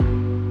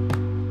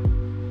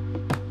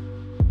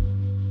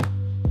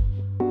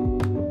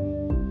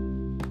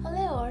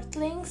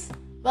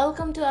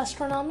Welcome to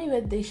Astronomy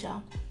with Disha.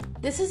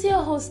 This is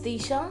your host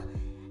Disha,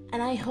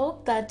 and I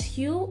hope that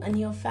you and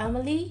your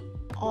family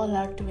all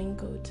are doing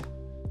good.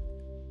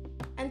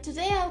 And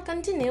today I'll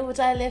continue what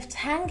I left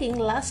hanging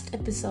last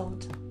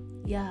episode.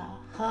 Yeah,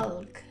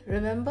 Hulk.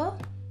 Remember?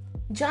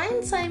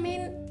 Giants,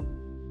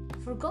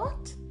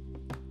 forgot?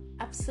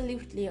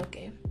 Absolutely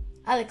okay.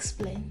 I'll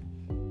explain.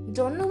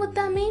 Don't know what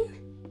that mean?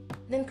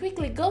 Then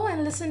quickly go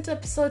and listen to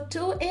episode 2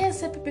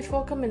 ASAP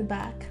before coming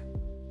back.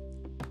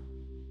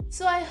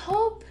 So I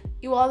hope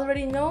you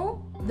already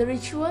know the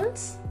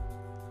rituals.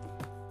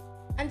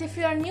 And if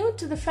you are new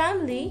to the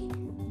family,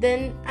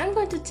 then I'm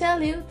going to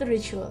tell you the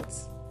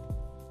rituals.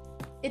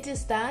 It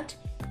is that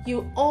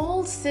you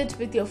all sit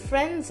with your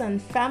friends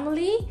and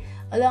family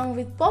along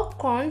with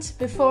popcorns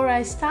before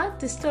I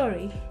start the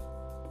story.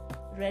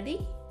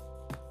 Ready?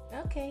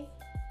 Okay.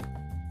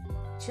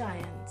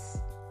 Giants.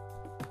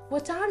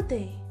 What are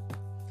they?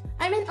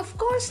 Of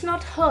course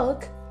not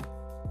Hulk,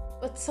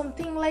 but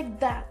something like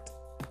that.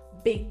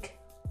 Big.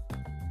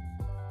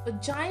 A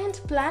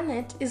giant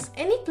planet is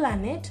any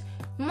planet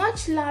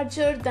much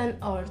larger than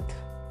Earth.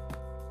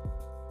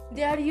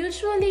 They are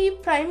usually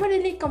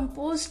primarily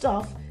composed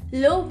of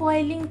low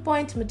boiling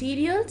point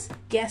materials,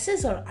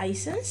 gases or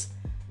ices,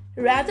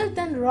 rather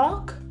than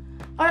rock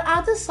or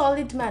other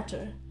solid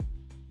matter.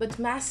 But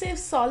massive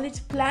solid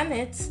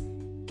planets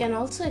can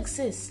also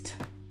exist.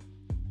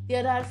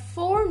 There are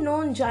 4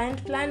 known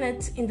giant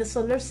planets in the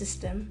solar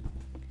system: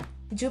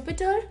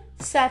 Jupiter,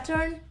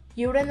 Saturn,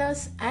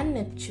 Uranus, and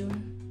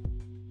Neptune.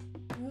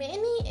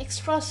 Many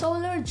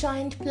extrasolar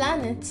giant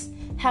planets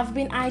have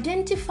been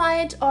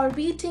identified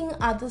orbiting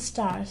other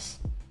stars.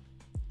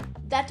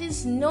 That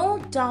is no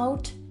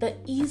doubt the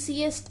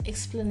easiest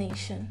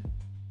explanation.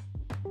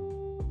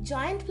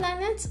 Giant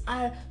planets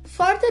are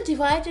further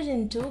divided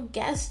into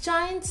gas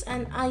giants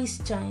and ice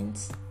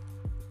giants.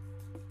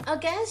 A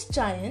gas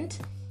giant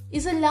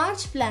is a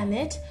large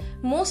planet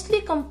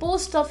mostly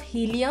composed of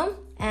helium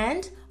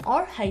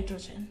and/or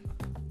hydrogen.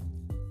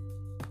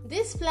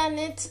 These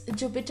planets,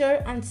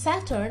 Jupiter and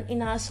Saturn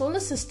in our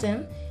solar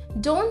system,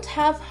 don't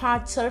have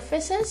hard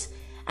surfaces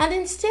and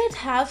instead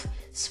have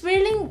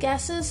swirling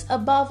gases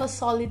above a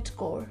solid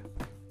core.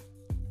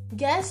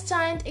 Gas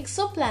giant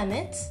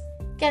exoplanets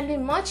can be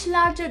much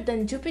larger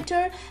than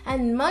Jupiter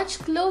and much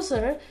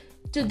closer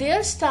to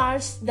their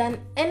stars than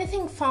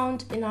anything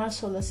found in our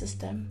solar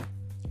system.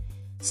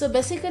 So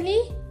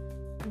basically,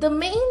 the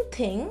main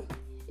thing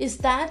is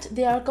that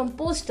they are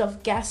composed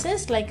of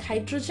gases like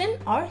hydrogen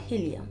or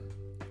helium.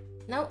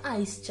 Now,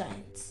 ice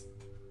giants.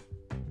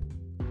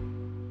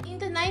 In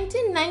the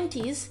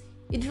 1990s,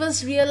 it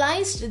was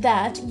realized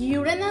that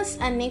Uranus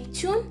and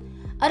Neptune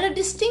are a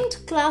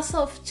distinct class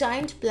of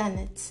giant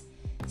planets,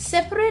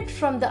 separate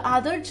from the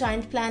other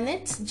giant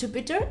planets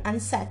Jupiter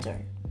and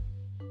Saturn.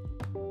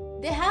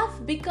 They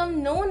have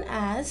become known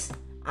as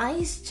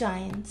ice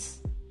giants.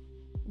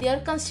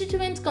 Their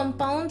constituent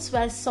compounds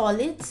were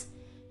solids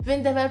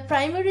when they were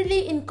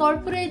primarily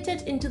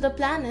incorporated into the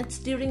planets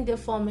during their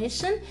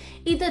formation,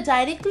 either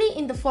directly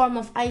in the form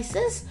of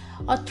ices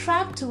or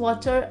trapped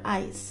water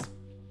ice.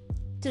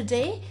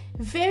 Today,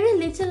 very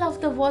little of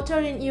the water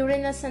in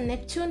Uranus and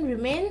Neptune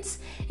remains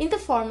in the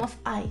form of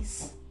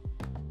ice.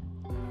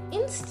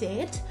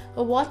 Instead,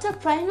 water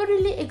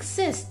primarily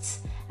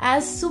exists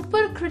as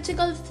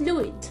supercritical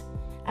fluid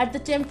at the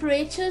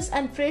temperatures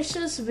and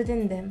pressures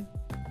within them.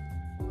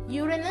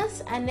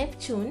 Uranus and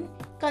Neptune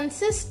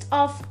consist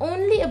of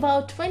only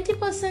about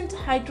 20%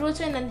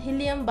 hydrogen and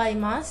helium by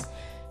mass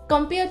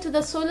compared to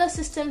the solar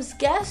system's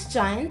gas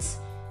giants,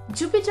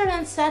 Jupiter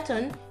and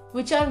Saturn,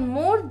 which are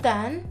more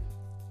than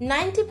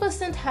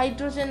 90%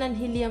 hydrogen and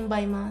helium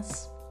by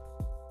mass.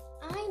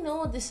 I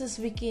know this is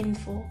wiki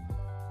info,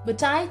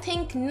 but I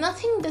think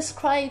nothing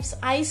describes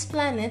ice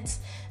planets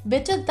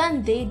better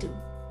than they do.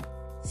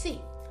 See,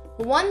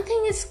 one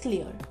thing is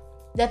clear,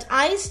 that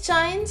ice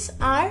giants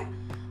are,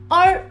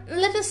 or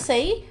let us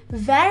say,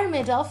 were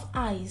made of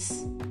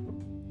ice.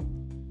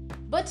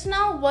 But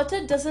now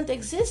water doesn't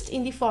exist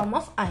in the form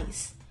of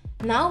ice.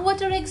 Now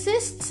water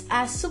exists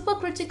as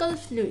supercritical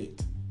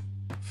fluid.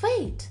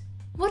 Wait,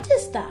 what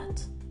is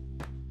that?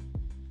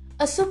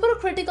 A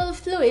supercritical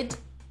fluid,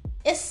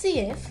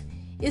 SCF,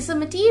 is a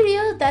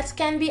material that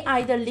can be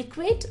either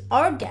liquid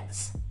or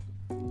gas,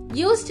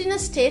 used in a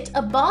state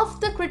above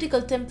the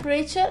critical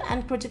temperature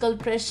and critical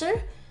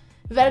pressure,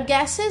 where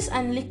gases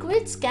and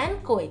liquids can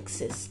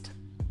coexist.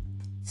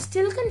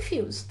 Still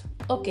confused?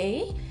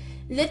 Okay,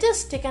 let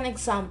us take an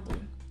example.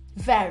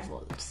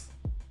 Werewolves.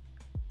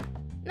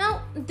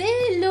 Now,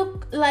 they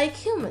look like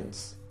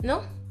humans,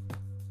 no?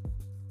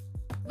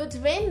 But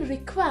when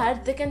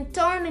required, they can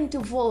turn into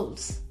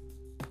wolves.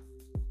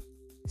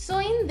 So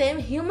in them,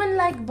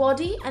 human-like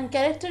body and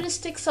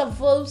characteristics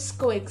of wolves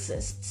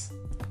coexist.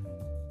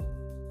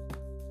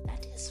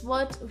 That is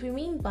what we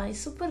mean by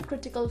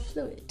supercritical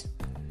fluid.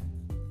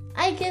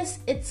 I guess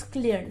it's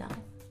clear now.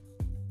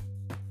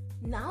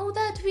 Now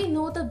that we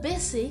know the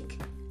basic,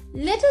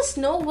 let us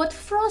know what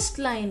frost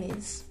line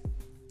is.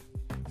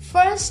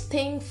 First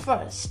thing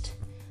first,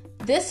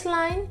 this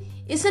line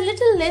is a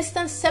little less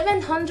than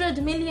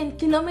 700 million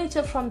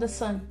kilometers from the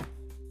Sun.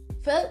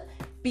 Well,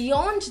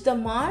 beyond the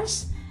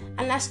Mars,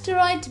 an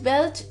asteroid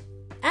belt,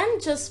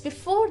 and just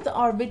before the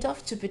orbit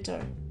of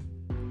Jupiter.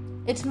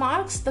 It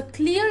marks the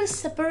clear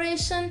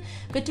separation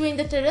between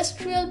the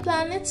terrestrial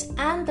planets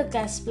and the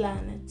gas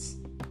planets.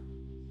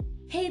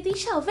 Hey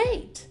Disha,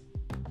 wait!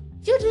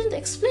 You didn't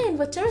explain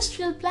what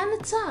terrestrial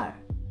planets are.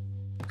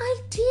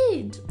 I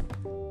did.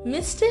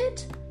 Missed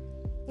it?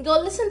 Go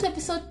listen to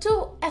episode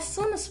 2 as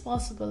soon as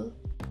possible.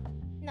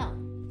 Now,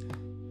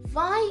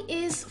 why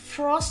is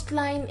frost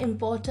line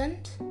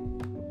important?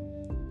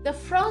 The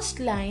frost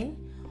line,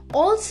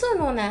 also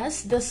known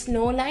as the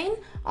snow line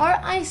or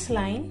ice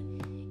line,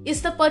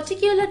 is the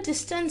particular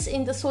distance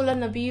in the solar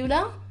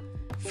nebula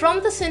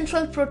from the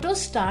central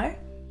protostar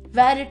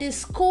where it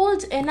is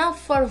cold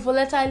enough for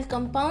volatile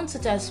compounds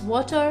such as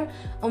water,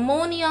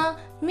 ammonia,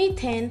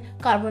 methane,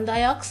 carbon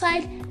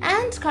dioxide,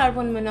 and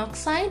carbon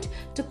monoxide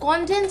to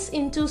condense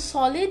into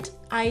solid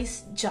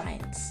ice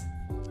giants.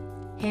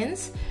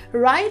 Hence,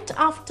 right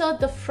after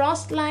the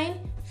frost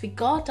line, we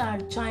got our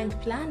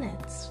giant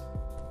planets.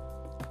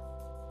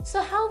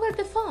 So how were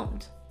they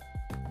formed?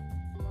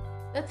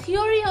 The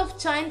theory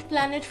of giant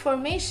planet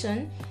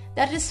formation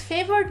that is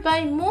favored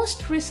by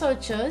most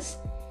researchers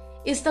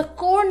is the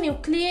core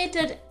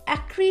nucleated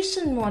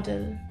accretion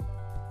model,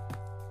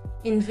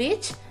 in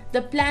which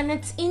the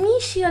planet's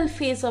initial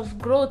phase of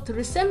growth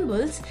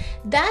resembles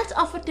that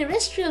of a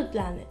terrestrial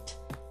planet,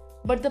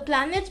 but the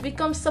planet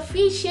becomes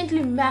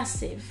sufficiently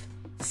massive,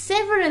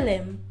 several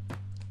m,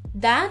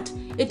 that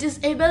it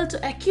is able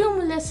to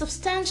accumulate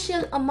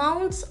substantial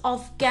amounts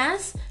of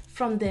gas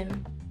from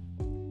them.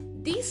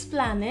 These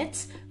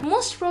planets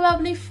most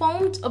probably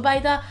formed by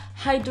the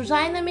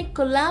hydrodynamic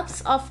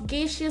collapse of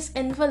gaseous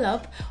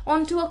envelope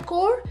onto a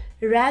core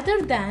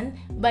rather than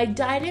by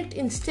direct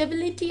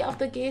instability of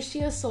the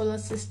gaseous solar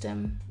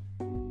system.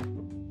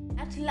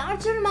 At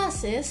larger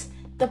masses,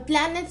 the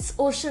planet's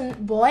ocean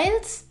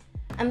boils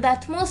and the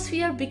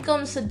atmosphere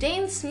becomes a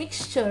dense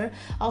mixture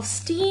of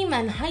steam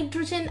and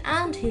hydrogen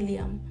and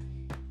helium.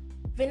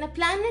 When a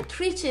planet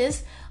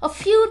reaches a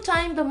few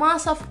times the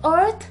mass of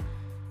Earth,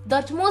 the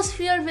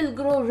atmosphere will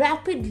grow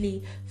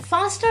rapidly,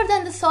 faster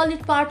than the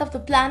solid part of the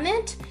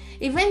planet,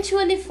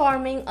 eventually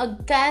forming a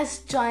gas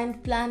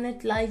giant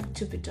planet like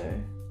Jupiter.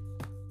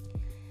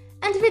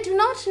 And we do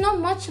not know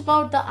much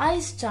about the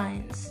ice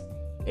giants.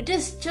 It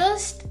is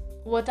just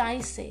what I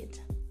said.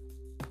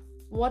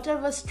 Water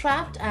was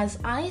trapped as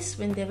ice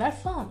when they were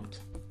formed.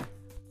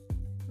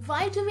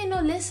 Why do we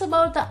know less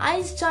about the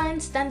ice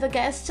giants than the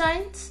gas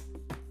giants?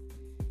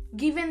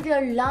 Given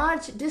their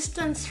large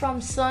distance from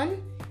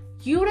Sun,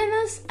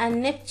 Uranus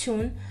and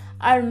Neptune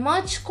are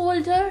much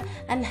colder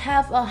and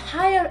have a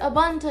higher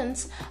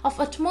abundance of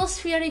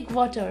atmospheric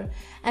water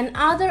and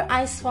other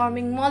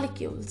ice-forming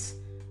molecules,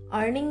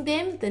 earning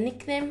them the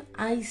nickname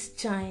ice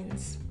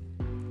giants.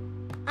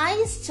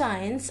 Ice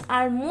giants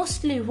are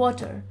mostly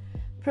water,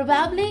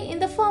 probably in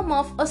the form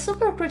of a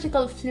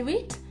supercritical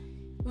fluid.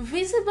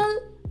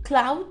 Visible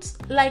clouds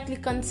likely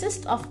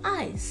consist of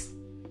ice.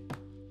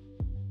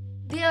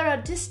 They are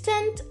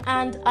distant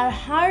and are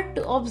hard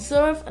to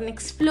observe and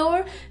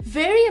explore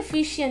very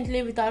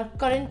efficiently with our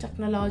current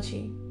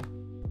technology.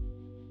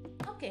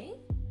 Okay,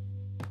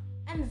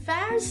 and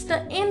where's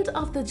the end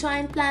of the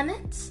giant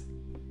planets?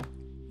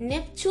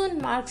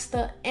 Neptune marks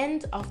the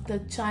end of the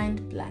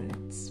giant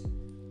planets.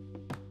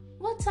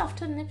 What's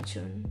after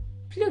Neptune?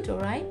 Pluto,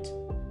 right?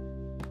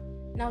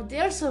 Now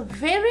there's a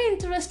very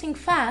interesting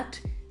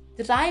fact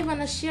that I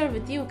want to share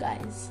with you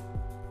guys.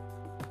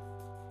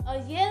 A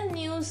Yale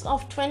News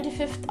of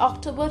 25th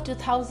October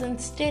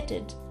 2000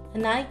 stated,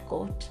 and I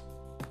quote,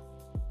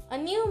 "A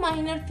new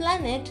minor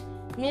planet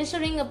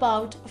measuring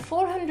about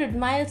 400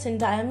 miles in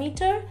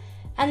diameter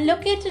and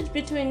located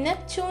between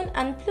Neptune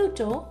and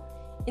Pluto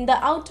in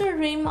the outer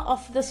rim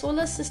of the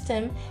solar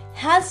system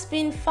has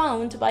been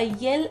found by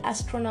Yale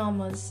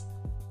astronomers.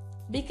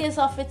 Because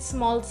of its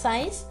small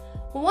size,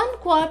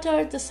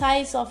 1/4 the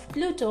size of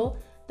Pluto,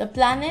 the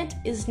planet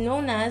is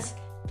known as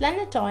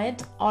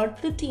planetoid or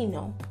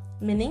Plutino,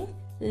 meaning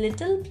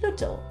little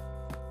Pluto."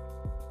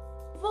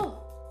 Whoa,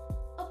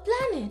 a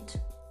planet!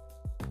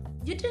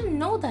 You didn't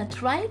know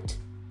that, right?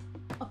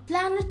 A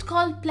planet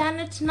called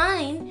Planet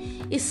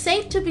 9 is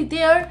said to be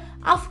there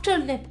after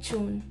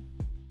Neptune.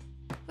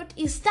 But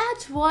is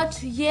that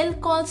what Yale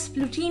calls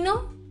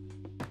Plutino?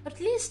 At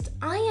least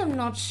I am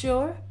not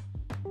sure.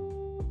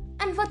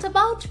 And what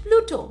about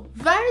Pluto?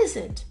 Where is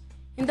it?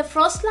 In the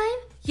frost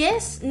line?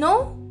 Yes?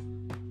 No?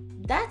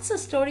 That's a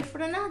story for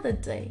another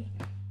day.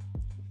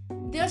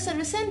 There's a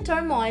recent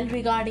turmoil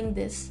regarding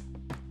this.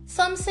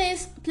 Some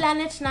says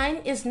Planet 9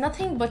 is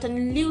nothing but an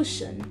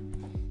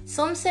illusion.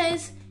 Some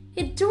says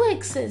it do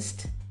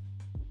exist.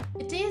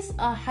 It is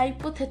a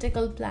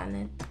hypothetical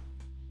planet.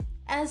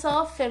 As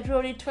of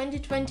February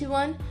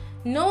 2021,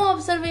 no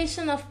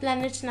observation of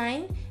Planet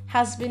 9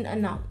 has been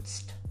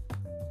announced.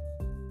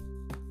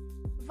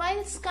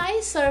 While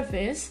sky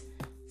surveys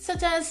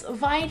such as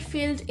Wide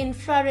Field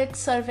Infrared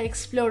Survey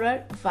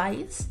Explorer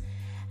 (WISE)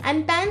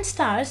 and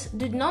Pan-STARRS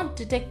did not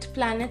detect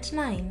Planet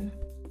 9.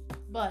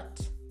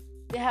 But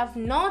they have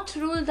not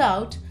ruled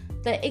out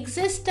the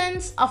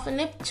existence of a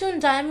Neptune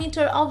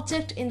diameter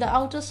object in the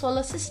outer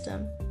solar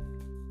system.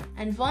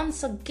 And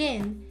once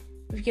again,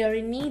 we are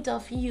in need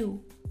of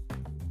you.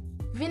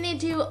 We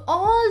need you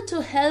all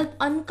to help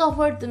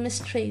uncover the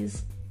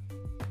mysteries.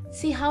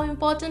 See how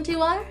important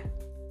you are?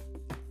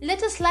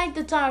 Let us light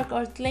the dark,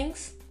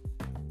 Earthlings.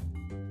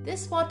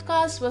 This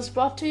podcast was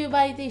brought to you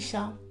by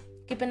Disha.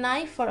 Keep an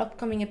eye for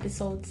upcoming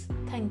episodes.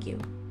 Thank you.